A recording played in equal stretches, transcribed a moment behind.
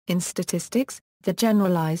In statistics, the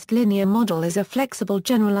generalized linear model is a flexible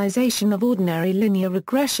generalization of ordinary linear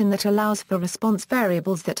regression that allows for response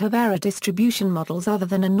variables that have error distribution models other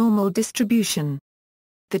than a normal distribution.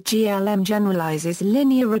 The GLM generalizes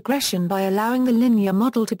linear regression by allowing the linear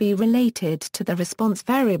model to be related to the response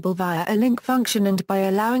variable via a link function and by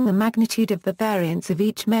allowing the magnitude of the variance of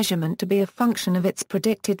each measurement to be a function of its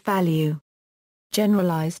predicted value.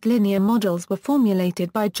 Generalized linear models were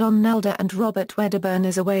formulated by John Nelder and Robert Wedderburn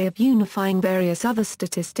as a way of unifying various other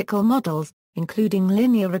statistical models, including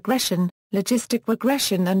linear regression, logistic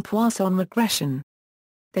regression and Poisson regression.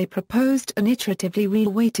 They proposed an iteratively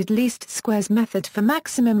reweighted least squares method for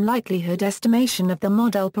maximum likelihood estimation of the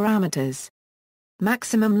model parameters.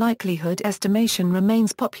 Maximum likelihood estimation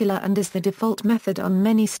remains popular and is the default method on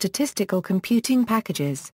many statistical computing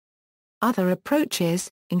packages. Other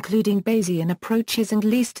approaches, including Bayesian approaches and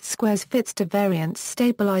least squares fits to variance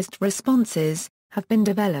stabilized responses, have been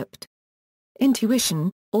developed.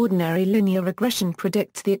 Intuition: ordinary linear regression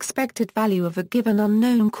predicts the expected value of a given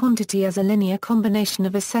unknown quantity as a linear combination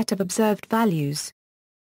of a set of observed values.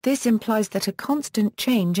 This implies that a constant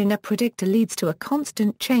change in a predictor leads to a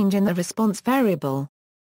constant change in the response variable.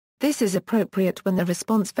 This is appropriate when the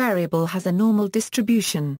response variable has a normal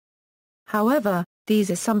distribution. However,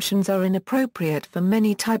 these assumptions are inappropriate for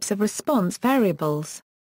many types of response variables.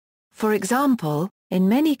 For example, in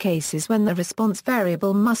many cases when the response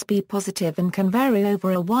variable must be positive and can vary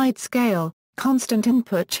over a wide scale, constant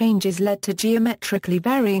input changes led to geometrically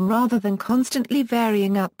varying rather than constantly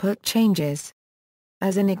varying output changes.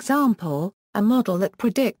 As an example, a model that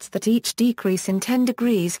predicts that each decrease in 10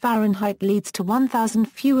 degrees Fahrenheit leads to 1,000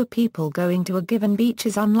 fewer people going to a given beach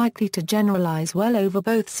is unlikely to generalize well over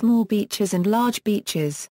both small beaches and large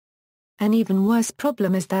beaches. An even worse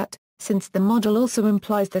problem is that, since the model also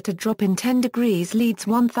implies that a drop in 10 degrees leads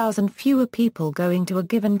 1,000 fewer people going to a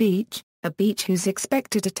given beach, a beach whose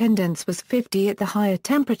expected attendance was 50 at the higher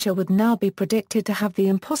temperature would now be predicted to have the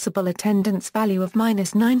impossible attendance value of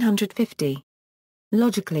 -950.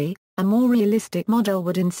 Logically, a more realistic model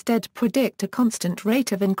would instead predict a constant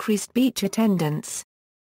rate of increased beach attendance.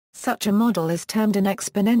 Such a model is termed an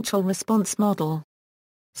exponential response model.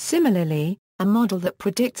 Similarly, a model that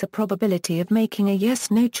predicts a probability of making a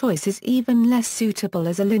yes-no choice is even less suitable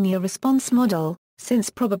as a linear response model, since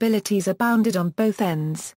probabilities are bounded on both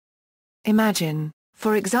ends. Imagine,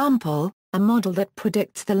 for example, a model that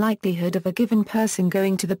predicts the likelihood of a given person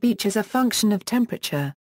going to the beach as a function of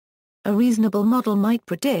temperature. A reasonable model might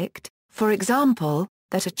predict, for example,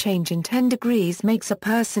 that a change in 10 degrees makes a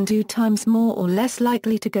person 2 times more or less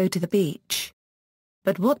likely to go to the beach.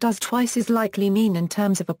 But what does twice as likely mean in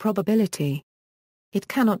terms of a probability? It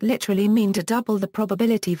cannot literally mean to double the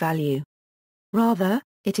probability value. Rather,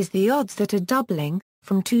 it is the odds that are doubling,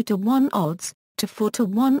 from 2 to 1 odds, to 4 to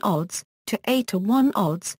 1 odds, to 8 to 1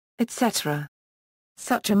 odds, etc.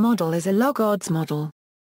 Such a model is a log odds model.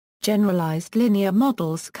 Generalized linear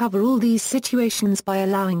models cover all these situations by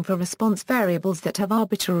allowing for response variables that have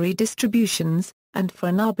arbitrary distributions, and for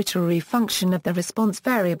an arbitrary function of the response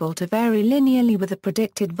variable to vary linearly with the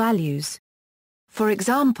predicted values. For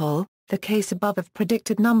example, the case above of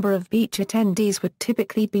predicted number of beach attendees would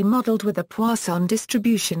typically be modeled with a Poisson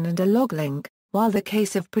distribution and a log link, while the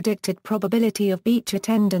case of predicted probability of beach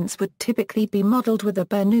attendance would typically be modeled with a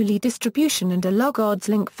Bernoulli distribution and a log odds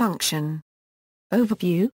link function.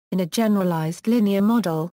 Overview: in a generalized linear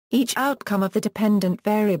model, each outcome of the dependent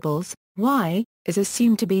variables, y, is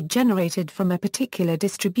assumed to be generated from a particular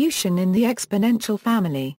distribution in the exponential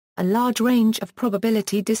family, a large range of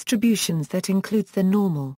probability distributions that includes the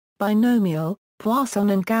normal, binomial, Poisson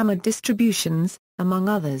and gamma distributions, among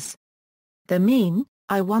others. The mean,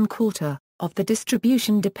 I1/4, of the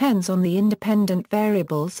distribution depends on the independent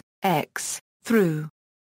variables, x, through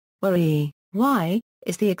where e, y,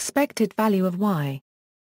 is the expected value of y.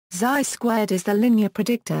 Xi squared is the linear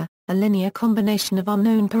predictor, a linear combination of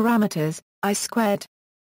unknown parameters, I squared.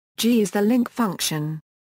 G is the link function.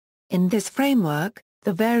 In this framework,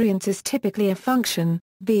 the variance is typically a function,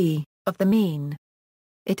 v, of the mean.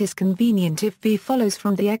 It is convenient if v follows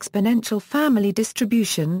from the exponential family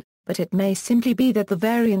distribution, but it may simply be that the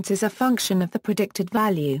variance is a function of the predicted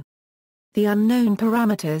value. The unknown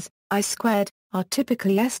parameters, I squared, are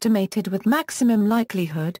typically estimated with maximum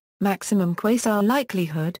likelihood, maximum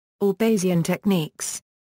quasi-likelihood, or Bayesian techniques.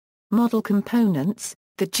 Model components: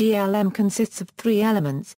 the GLM consists of 3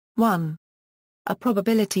 elements. 1. A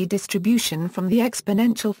probability distribution from the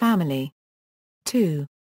exponential family. 2.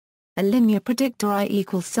 A linear predictor I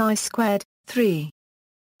equals psi squared. 3.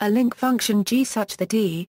 A link function g such that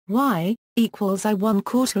e, y, equals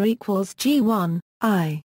I1/4 equals g1,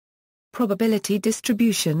 I. Probability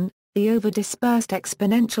distribution. The over-dispersed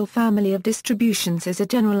exponential family of distributions is a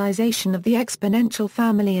generalization of the exponential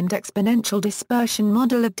family and exponential dispersion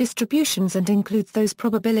model of distributions and includes those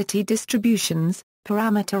probability distributions,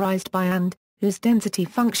 parameterized by and, whose density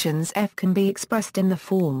functions f can be expressed in the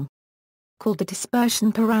form called the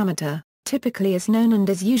dispersion parameter, typically is known and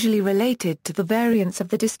is usually related to the variance of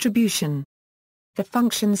the distribution. The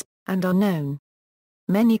functions, and are known.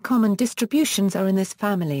 Many common distributions are in this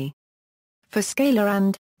family. For scalar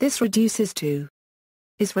and, this reduces to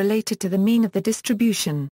is related to the mean of the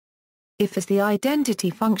distribution. If is the identity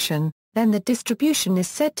function, then the distribution is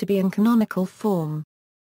said to be in canonical form.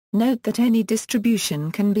 Note that any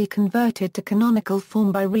distribution can be converted to canonical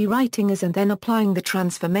form by rewriting as and then applying the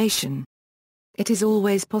transformation. It is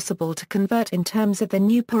always possible to convert in terms of the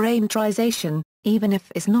new parameterization, even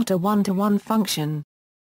if is not a one-to-one function.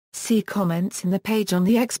 See comments in the page on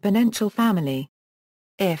the exponential family.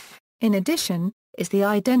 If, in addition, is the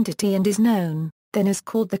identity and is known, then is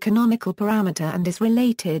called the canonical parameter and is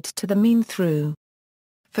related to the mean through.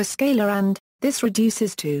 For scalar and, this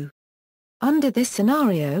reduces to. Under this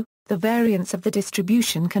scenario, the variance of the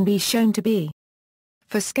distribution can be shown to be.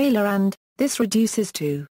 For scalar and, this reduces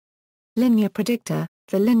to. Linear predictor.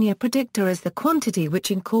 The linear predictor is the quantity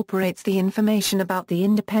which incorporates the information about the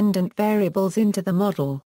independent variables into the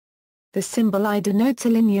model. The symbol I denotes a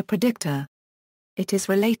linear predictor. It is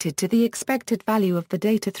related to the expected value of the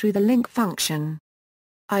data through the link function.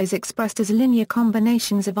 I is expressed as linear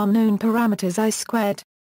combinations of unknown parameters I squared.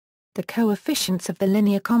 The coefficients of the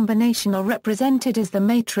linear combination are represented as the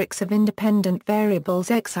matrix of independent variables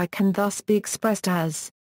xi can thus be expressed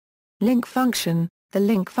as link function. The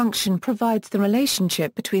link function provides the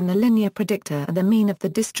relationship between the linear predictor and the mean of the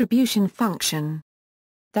distribution function.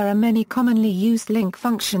 There are many commonly used link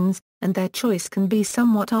functions, and their choice can be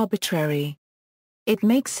somewhat arbitrary. It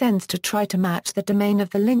makes sense to try to match the domain of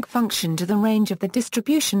the link function to the range of the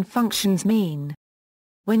distribution function's mean.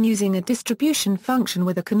 When using a distribution function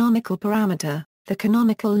with a canonical parameter, the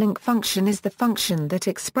canonical link function is the function that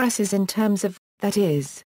expresses in terms of, that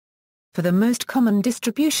is. For the most common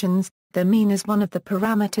distributions, the mean is one of the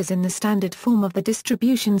parameters in the standard form of the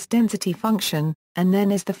distribution's density function, and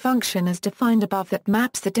then is the function as defined above that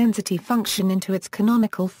maps the density function into its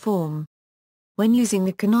canonical form. When using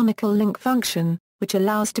the canonical link function, which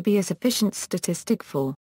allows to be a sufficient statistic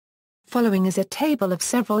for. Following is a table of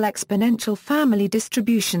several exponential family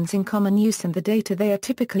distributions in common use and the data they are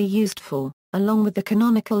typically used for, along with the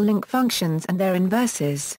canonical link functions and their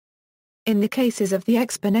inverses. In the cases of the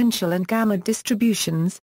exponential and gamma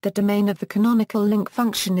distributions, the domain of the canonical link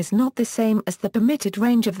function is not the same as the permitted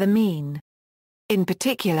range of the mean. In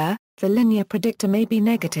particular, the linear predictor may be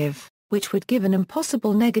negative, which would give an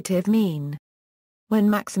impossible negative mean. When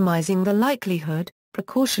maximizing the likelihood,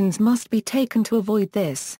 precautions must be taken to avoid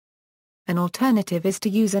this. An alternative is to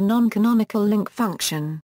use a non-canonical link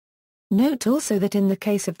function. Note also that in the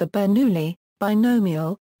case of the Bernoulli,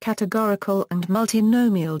 binomial, categorical and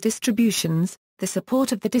multinomial distributions, the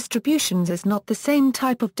support of the distributions is not the same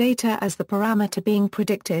type of data as the parameter being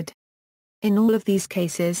predicted. In all of these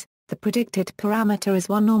cases, the predicted parameter is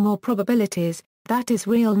one or more probabilities, that is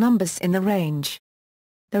real numbers in the range.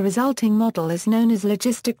 The resulting model is known as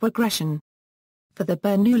logistic regression. For the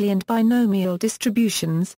Bernoulli and binomial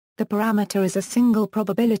distributions, the parameter is a single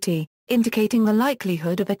probability, indicating the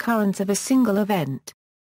likelihood of occurrence of a single event.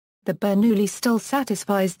 The Bernoulli still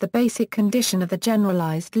satisfies the basic condition of the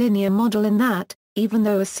generalized linear model in that, even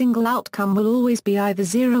though a single outcome will always be either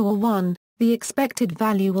 0 or 1, the expected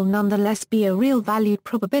value will nonetheless be a real-valued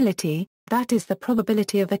probability, that is the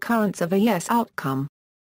probability of occurrence of a yes outcome.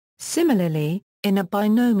 Similarly, in a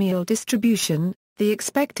binomial distribution, the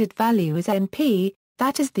expected value is NP,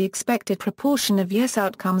 that is the expected proportion of yes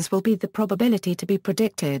outcomes will be the probability to be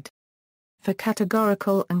predicted. For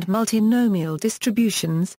categorical and multinomial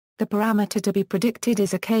distributions, the parameter to be predicted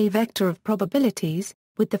is a k-vector of probabilities,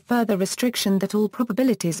 with the further restriction that all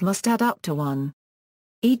probabilities must add up to 1.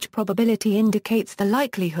 Each probability indicates the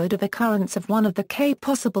likelihood of occurrence of one of the k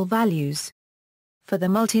possible values. For the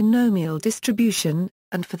multinomial distribution,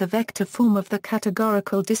 and for the vector form of the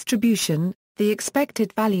categorical distribution, the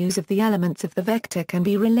expected values of the elements of the vector can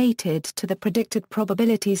be related to the predicted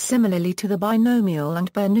probabilities similarly to the binomial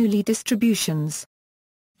and Bernoulli distributions.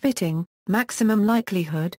 Fitting, maximum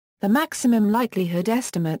likelihood. The maximum likelihood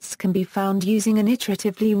estimates can be found using an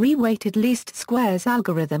iteratively reweighted least squares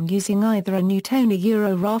algorithm using either a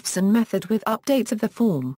Newtonian-Raphson method with updates of the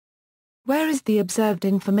form. Where is the observed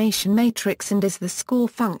information matrix and is the score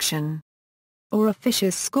function? Or a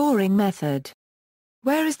Fisher's scoring method.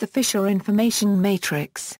 Where is the Fisher information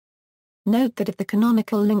matrix? Note that if the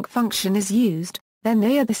canonical link function is used, then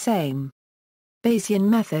they are the same. Bayesian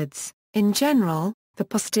methods. In general, the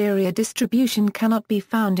posterior distribution cannot be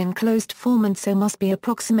found in closed form and so must be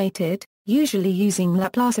approximated, usually using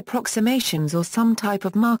Laplace approximations or some type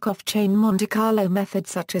of Markov chain Monte Carlo method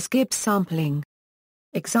such as Gibbs sampling.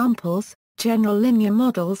 Examples: general linear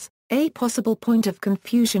models. A possible point of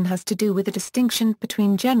confusion has to do with the distinction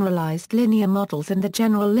between generalized linear models and the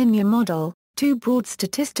general linear model, two broad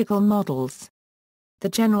statistical models. The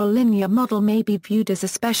general linear model may be viewed as a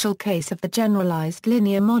special case of the generalized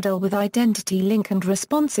linear model with identity link and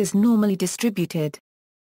responses normally distributed.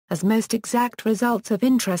 As most exact results of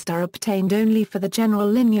interest are obtained only for the general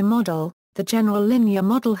linear model, the general linear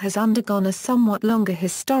model has undergone a somewhat longer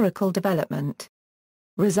historical development.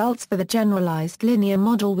 Results for the generalized linear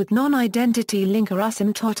model with non-identity link are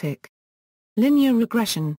asymptotic. Linear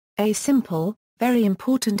regression. A simple, very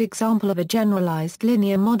important example of a generalized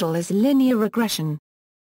linear model is linear regression.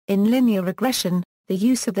 In linear regression, the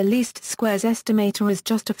use of the least squares estimator is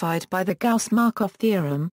justified by the Gauss-Markov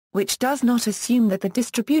theorem, which does not assume that the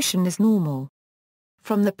distribution is normal.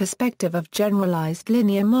 From the perspective of generalized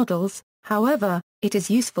linear models, however, it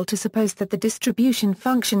is useful to suppose that the distribution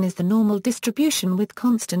function is the normal distribution with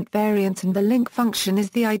constant variance and the link function is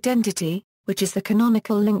the identity, which is the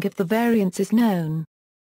canonical link if the variance is known.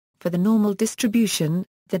 For the normal distribution,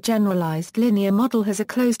 the generalized linear model has a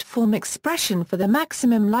closed-form expression for the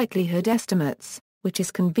maximum likelihood estimates, which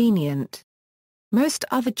is convenient. Most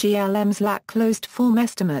other GLMs lack closed-form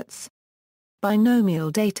estimates.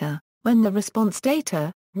 Binomial data. When the response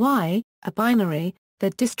data, y, are binary, the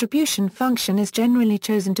distribution function is generally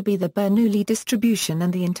chosen to be the Bernoulli distribution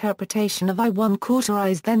and the interpretation of I1 quarter I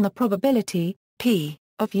is then the probability, p,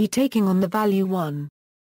 of y taking on the value 1.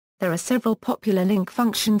 There are several popular link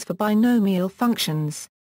functions for binomial functions.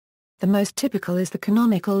 The most typical is the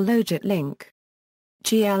canonical logit link.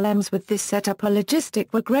 GLMs with this setup are logistic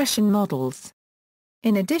regression models.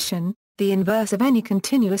 In addition, the inverse of any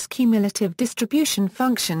continuous cumulative distribution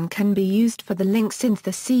function can be used for the link since the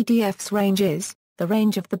CDF's range is the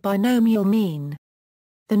range of the binomial mean.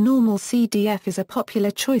 The normal CDF is a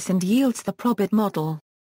popular choice and yields the probit model.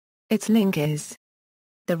 Its link is.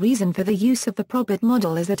 The reason for the use of the probit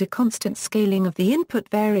model is that a constant scaling of the input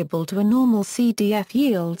variable to a normal CDF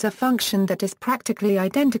yields a function that is practically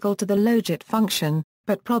identical to the logit function,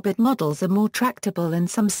 but probit models are more tractable in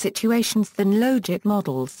some situations than logit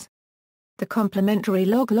models. The complementary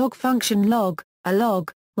log-log function log, a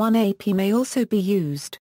log, 1AP may also be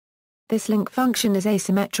used. This link function is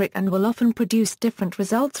asymmetric and will often produce different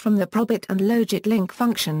results from the probit and logit link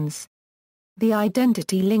functions. The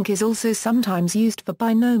identity link is also sometimes used for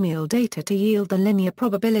binomial data to yield the linear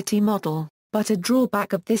probability model, but a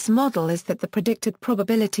drawback of this model is that the predicted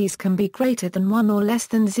probabilities can be greater than 1 or less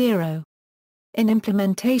than 0. In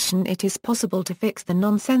implementation it is possible to fix the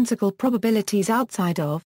nonsensical probabilities outside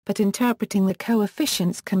of, but interpreting the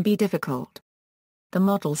coefficients can be difficult. The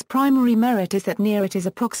model's primary merit is that near it is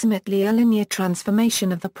approximately a linear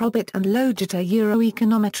transformation of the probit and logit.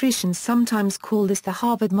 Econometricians sometimes call this the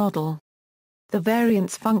Harvard model. The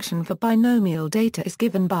variance function for binomial data is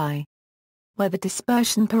given by where the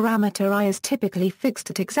dispersion parameter I is typically fixed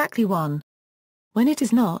at exactly 1. When it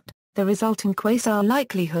is not, the resulting quasar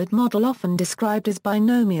likelihood model often described as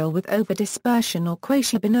binomial with over-dispersion or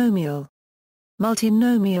quasi-binomial.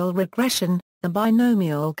 Multinomial regression. The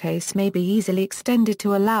binomial case may be easily extended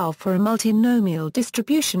to allow for a multinomial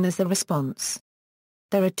distribution as the response.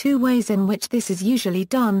 There are two ways in which this is usually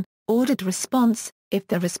done: ordered response. If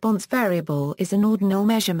the response variable is an ordinal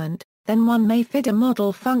measurement, then one may fit a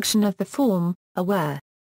model function of the form, where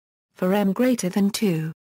for m greater than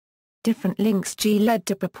 2. Different links G led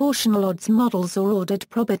to proportional odds models or ordered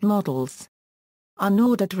probit models.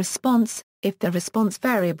 Unordered response. If the response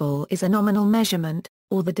variable is a nominal measurement,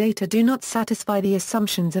 or the data do not satisfy the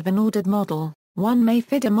assumptions of an ordered model, one may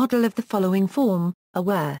fit a model of the following form,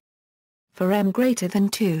 where for m greater than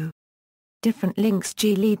 2. Different links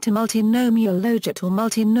G lead to multinomial logit or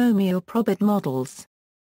multinomial probit models.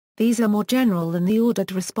 These are more general than the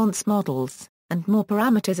ordered response models, and more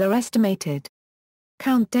parameters are estimated.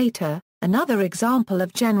 Count data. Another example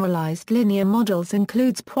of generalized linear models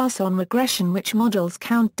includes Poisson regression, which models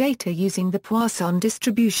count data using the Poisson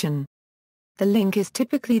distribution. The link is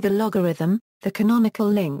typically the logarithm, the canonical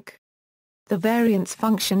link. The variance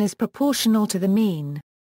function is proportional to the mean.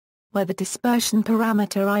 Where the dispersion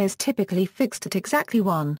parameter I is typically fixed at exactly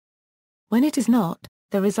 1. When it is not,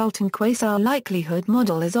 the resulting quasar likelihood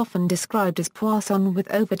model is often described as Poisson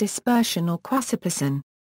with over-dispersion or quasi-Poisson.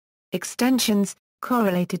 Extensions.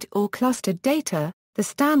 Correlated or clustered data. The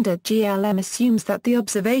standard GLM assumes that the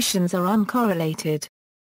observations are uncorrelated.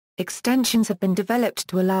 Extensions have been developed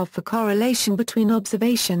to allow for correlation between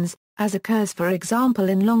observations, as occurs for example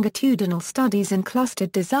in longitudinal studies and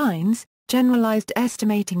clustered designs. Generalized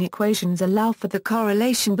estimating equations allow for the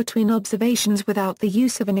correlation between observations without the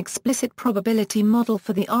use of an explicit probability model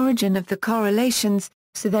for the origin of the correlations,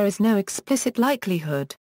 so there is no explicit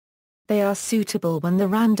likelihood. They are suitable when the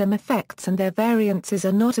random effects and their variances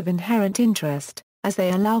are not of inherent interest, as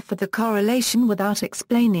they allow for the correlation without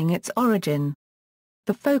explaining its origin.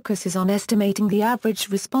 The focus is on estimating the average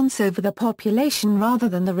response over the population rather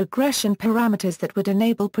than the regression parameters that would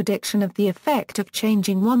enable prediction of the effect of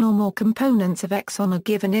changing one or more components of X on a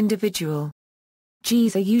given individual.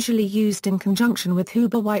 Gs are usually used in conjunction with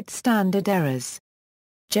Huber-White standard errors.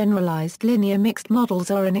 Generalized linear mixed models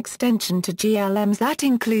are an extension to GLMs that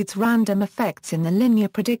includes random effects in the linear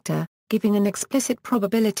predictor, giving an explicit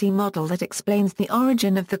probability model that explains the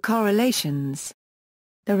origin of the correlations.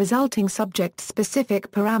 The resulting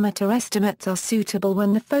subject-specific parameter estimates are suitable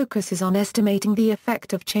when the focus is on estimating the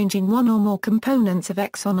effect of changing one or more components of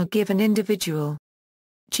X on a given individual.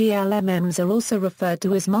 GLMMs are also referred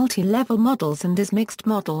to as multi-level models and as mixed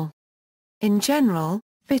model. In general,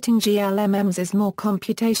 fitting GLMMs is more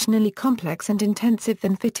computationally complex and intensive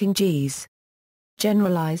than fitting Gs.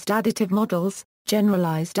 Generalized additive models.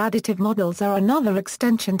 Generalized additive models are another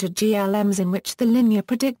extension to GLMs in which the linear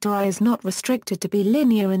predictor I is not restricted to be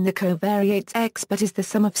linear in the covariates X but is the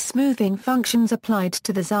sum of smoothing functions applied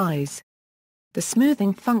to the X's. The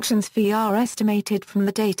smoothing functions phi are estimated from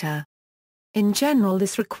the data. In general,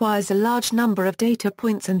 this requires a large number of data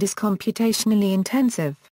points and is computationally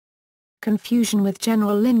intensive. Confusion with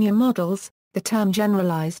general linear models. The term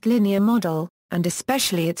generalized linear model, and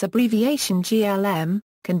especially its abbreviation GLM,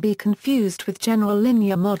 can be confused with general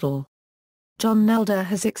linear model. John Nelder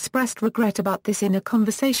has expressed regret about this in a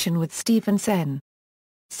conversation with Stephen Sen.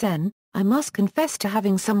 Sen, I must confess to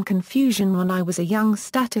having some confusion when I was a young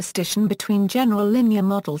statistician between general linear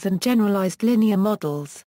models and generalized linear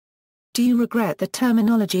models. Do you regret the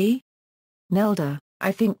terminology? Nelder,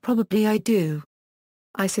 I think probably I do.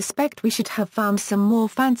 I suspect we should have found some more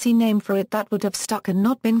fancy name for it that would have stuck and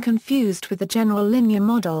not been confused with the general linear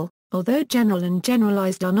model, although general and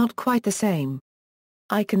generalized are not quite the same.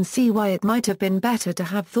 I can see why it might have been better to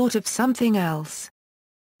have thought of something else.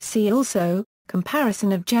 See also,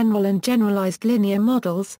 comparison of general and generalized linear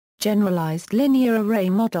models, generalized linear array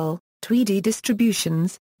model, Tweedy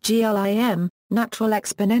distributions, GLIM, natural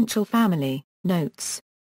exponential family, notes.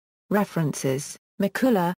 References,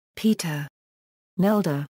 McCullough, Peter.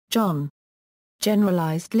 Nelder, John.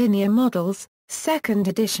 Generalized Linear Models, 2nd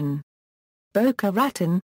edition. Boca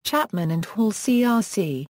Raton, Chapman and Hall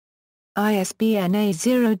CRC. ISBN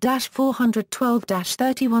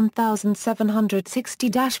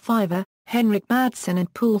A0-412-31760-5. Henrik Madsen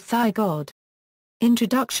and Paul Thygod.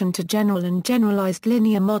 Introduction to General and Generalized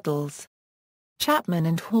Linear Models. Chapman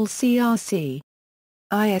and Hall CRC.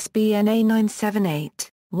 ISBN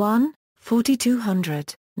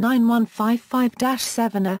A978-1-4200,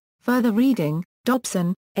 9155-7. Further reading,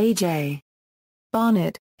 Dobson, A.J.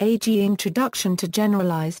 Barnett, A.G. Introduction to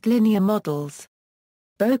Generalized Linear Models.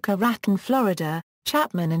 Boca Raton, Florida,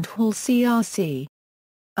 Chapman and Hall CRC.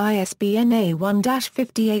 ISBN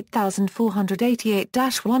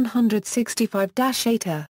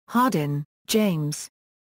A1-58488-165-8. Hardin, James.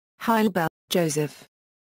 Heilbel, Joseph.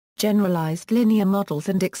 Generalized Linear Models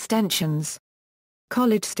and Extensions.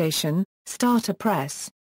 College Station, Starter Press.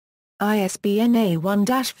 ISBN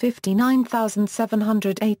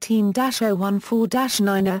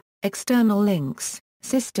A1-59718-014-9. External links,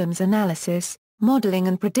 Systems Analysis, Modeling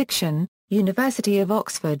and Prediction, University of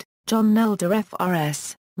Oxford, John Nelder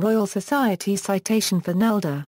FRS, Royal Society citation for Nelder.